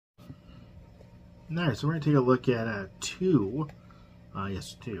Alright, so we're going to take a look at two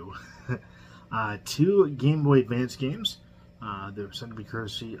two Game Boy Advance games. They're sent to be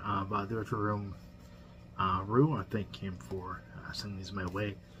courtesy of the Retro Room Rue. I thank him for sending these my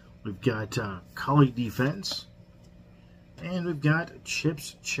way. We've got Collie Defense, and we've got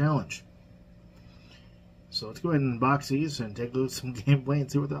Chips Challenge. So let's go ahead and unbox these and take a look at some gameplay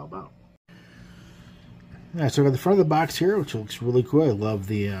and see what they're all about. Alright, so we got the front of the box here, which looks really cool. I love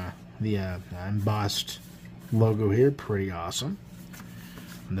the embossed logo here, pretty awesome.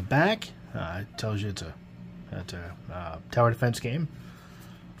 On the back, it tells you it's a tower defense game.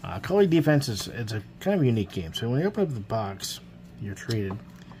 Collie Defense is a kind of unique game. So when you open up the box, you're treated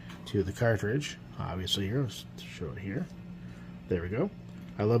to the cartridge. Obviously here, let's show it here. There we go.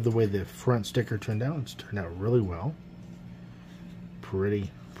 I love the way the front sticker turned out. It's turned out really well.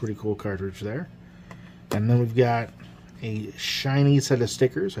 Pretty cool cartridge there. And then we've got a shiny set of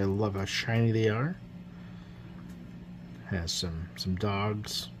stickers. I love how shiny they are. Has some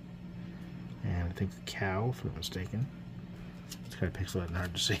dogs and I think a cow, if I'm not mistaken. It's kind of pixelated and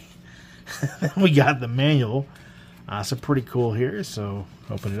hard to see. Then we got the manual. So pretty cool here. So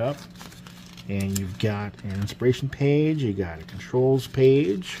open it up, and you've got an inspiration page. You got a controls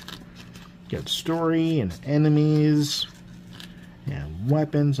page. You got story and enemies and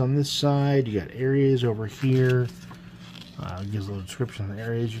weapons on this side. You got areas over here. Gives a little description of the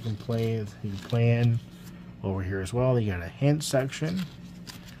areas you can play in. Over here as well, you got a hint section,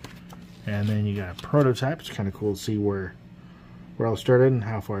 and then you got a prototype. It's kind of cool to see where it all started and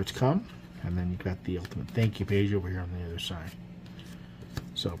how far it's come. And then you got the ultimate thank you page over here on the other side.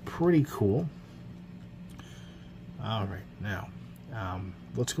 So pretty cool. All right, now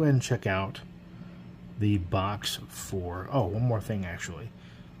let's go ahead and check out the box for. Oh, one more thing actually.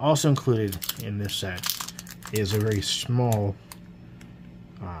 Also included in this set is a very small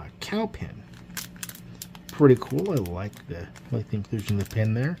cow pin. Pretty cool. I like the inclusion of the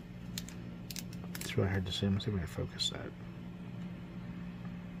pin there. It's really hard to see. I'm gonna see if I can focus that.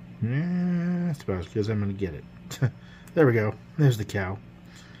 Yeah, that's about as good as I'm gonna get it. There we go. There's the cow.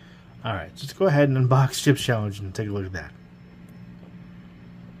 All right, so let's go ahead and unbox Chips Challenge and take a look at that.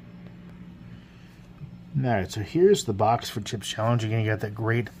 All right, so here's the box for Chips Challenge. Again, you got that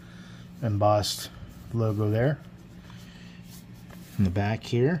great embossed logo there. In the back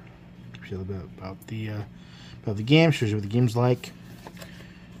here, gives you a little bit about the game, shows you what the game's like.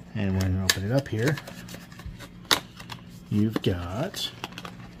 And when you open it up here, you've got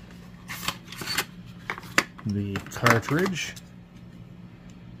the cartridge.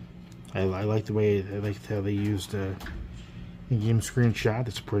 I like the way, I like how they used a game screenshot.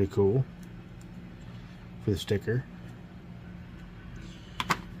 It's pretty cool for the sticker.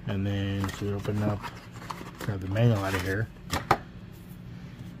 And then if we open up, grab the manual out of here.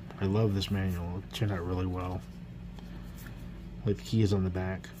 I love this manual. It turned out really well. With the keys on the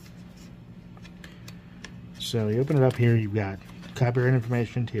back. So you open it up here, you've got copyright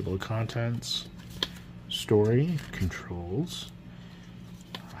information, table of contents, story, controls,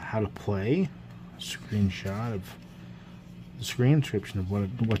 how to play, a screenshot of the screen, description of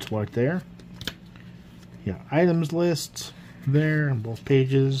what's what there. Yeah, items list there on both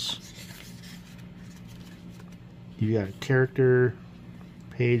pages. You got a character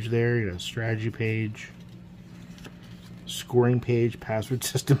page there, you got a strategy page, scoring page, password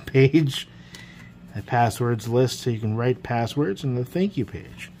system page, a passwords list so you can write passwords, and the thank you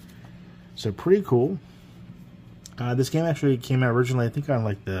page. So pretty cool. This game actually came out originally, I think, on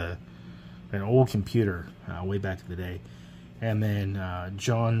like an old computer way back in the day, and then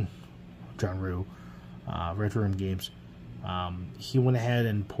John Rue, Retro Room Games, he went ahead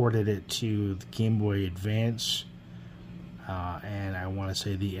and ported it to the Game Boy Advance, and I want to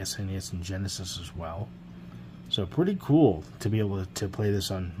say the SNES and Genesis as well. So pretty cool to be able to play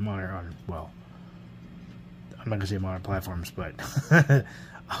this on modern, well, I'm not gonna say modern platforms, but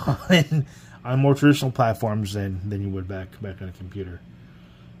on more traditional platforms than you would back on a computer.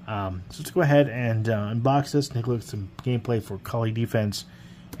 So let's go ahead and unbox this and take a look at some gameplay for Collie Defense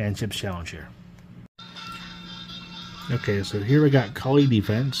and Chips Challenge here. Okay, so here we got Collie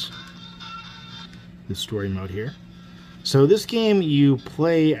Defense, the story mode here. So this game, you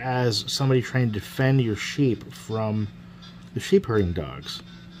play as somebody trying to defend your sheep from the sheep herding dogs.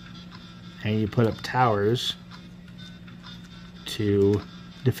 And you put up towers to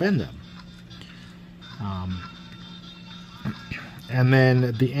defend them. And then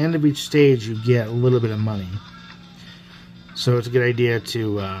at the end of each stage, you get a little bit of money. So it's a good idea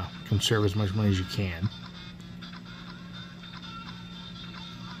to conserve as much money as you can.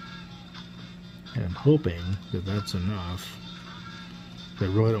 And I'm hoping that that's enough I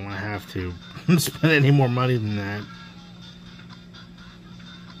really don't want to have to spend any more money than that.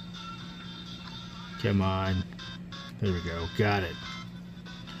 Come on. There we go. Got it.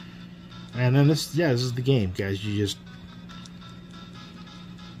 And then this is the game, guys. You just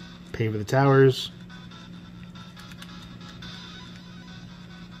pay for the towers.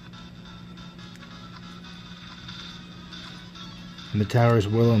 And the towers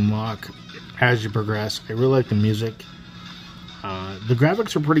will unlock as you progress. I really like the music. The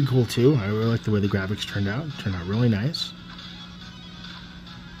graphics are pretty cool too. I really like the way the graphics turned out. It turned out really nice.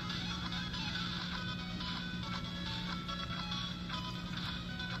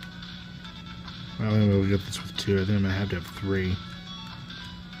 I don't know if we'll get this with 2. I think I'm going to have 3.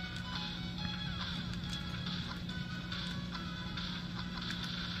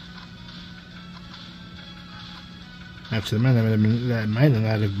 Actually, that might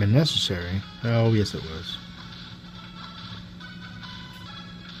not have been necessary. Oh, yes, it was.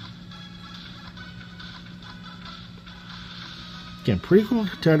 Again, pretty cool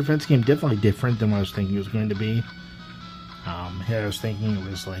tower defense game. Definitely different than what I was thinking it was going to be. I was thinking it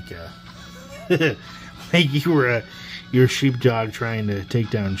was like a like you were a sheepdog trying to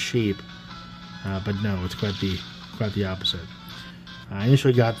take down sheep, but no, it's quite the opposite. I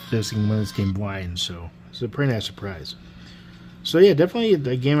initially got this when this game blind, so it's a pretty nice surprise. So yeah, definitely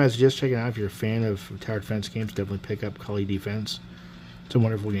a game I suggest checking out if you're a fan of tower defense games. Definitely pick up Collie Defense. It's a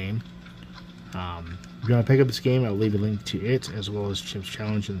wonderful game. If you want to pick up this game, I'll leave a link to it as well as Chip's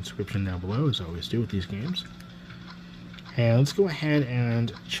Challenge in the description down below, as I always do with these games. And let's go ahead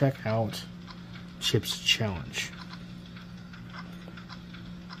and check out Chip's Challenge.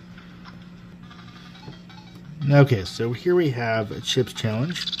 Okay, so here we have Chip's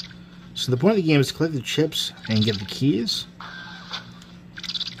Challenge. So the point of the game is to collect the chips and get the keys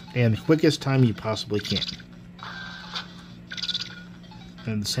in the quickest time you possibly can.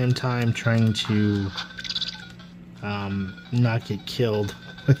 And at the same time trying to not get killed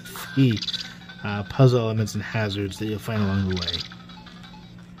with the puzzle elements and hazards that you'll find along the way.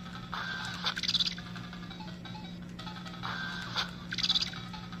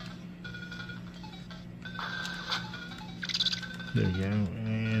 There we go,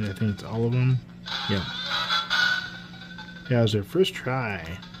 and I think it's all of them. Yep. Yeah, it was our first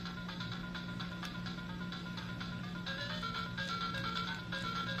try.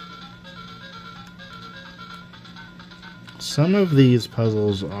 Some of these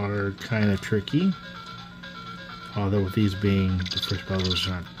puzzles are kind of tricky, although with these being the first puzzles,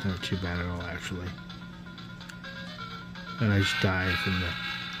 not too bad at all, actually. And I just died from the...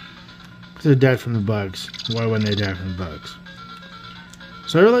 Because I died from the bugs. Why wouldn't I die from the bugs?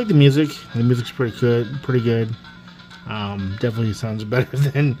 So I really like the music. The music's pretty good. Definitely sounds better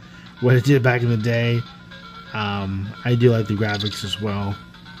than what it did back in the day. I do like the graphics as well.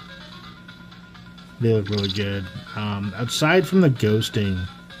 They look really good. Outside from the ghosting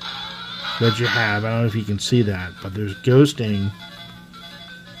that you have, I don't know if you can see that, but there's ghosting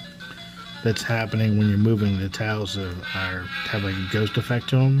that's happening when you're moving. The tiles have like a ghost effect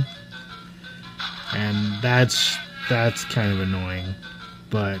to them, and that's kind of annoying.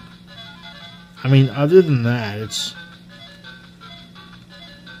 But I mean, other than that, it's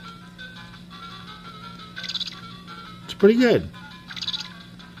pretty good.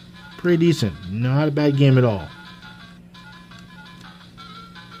 Pretty decent. Not a bad game at all.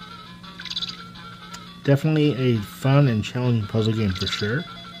 Definitely a fun and challenging puzzle game for sure.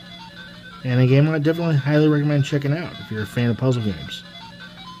 And a game I definitely highly recommend checking out if you're a fan of puzzle games.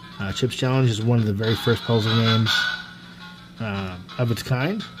 Chip's Challenge is one of the very first puzzle games of its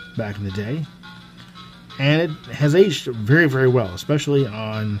kind back in the day. And it has aged very, very well, especially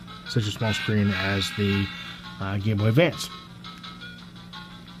on such a small screen as the Game Boy Advance.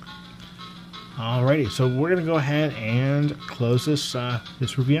 Alrighty, so we're going to go ahead and close this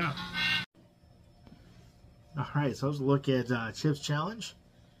review out. Alright, so let's look at Chip's Challenge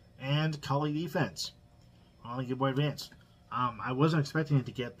and Collie Defense on the Game Boy Advance. I wasn't expecting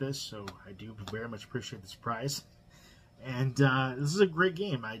to get this, so I do very much appreciate the surprise. And this is a great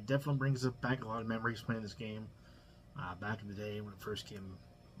game. It definitely brings back a lot of memories playing this game. Back in the day when it first came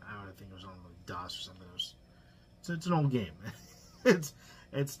out, I think it was on like DOS or something. It's an old game.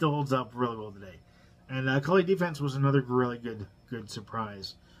 It still holds up really well today. And Collie Defense was another really good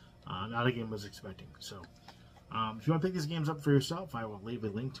surprise. Not a game I was expecting. So, if you want to pick these games up for yourself, I will leave a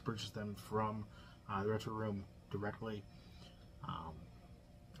link to purchase them from the Retro Room directly.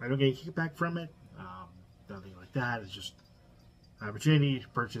 I don't get a kickback from it. Nothing like that. It's just an opportunity to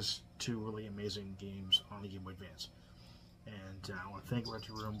purchase 2 really amazing games on the Game Boy Advance. And I want to thank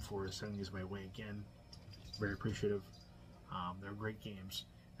Retro Room for sending these my way again. Very appreciative. They're great games.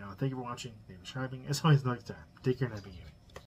 Now, thank you for watching. Thank you for subscribing. As always, next time. Take care and happy gaming.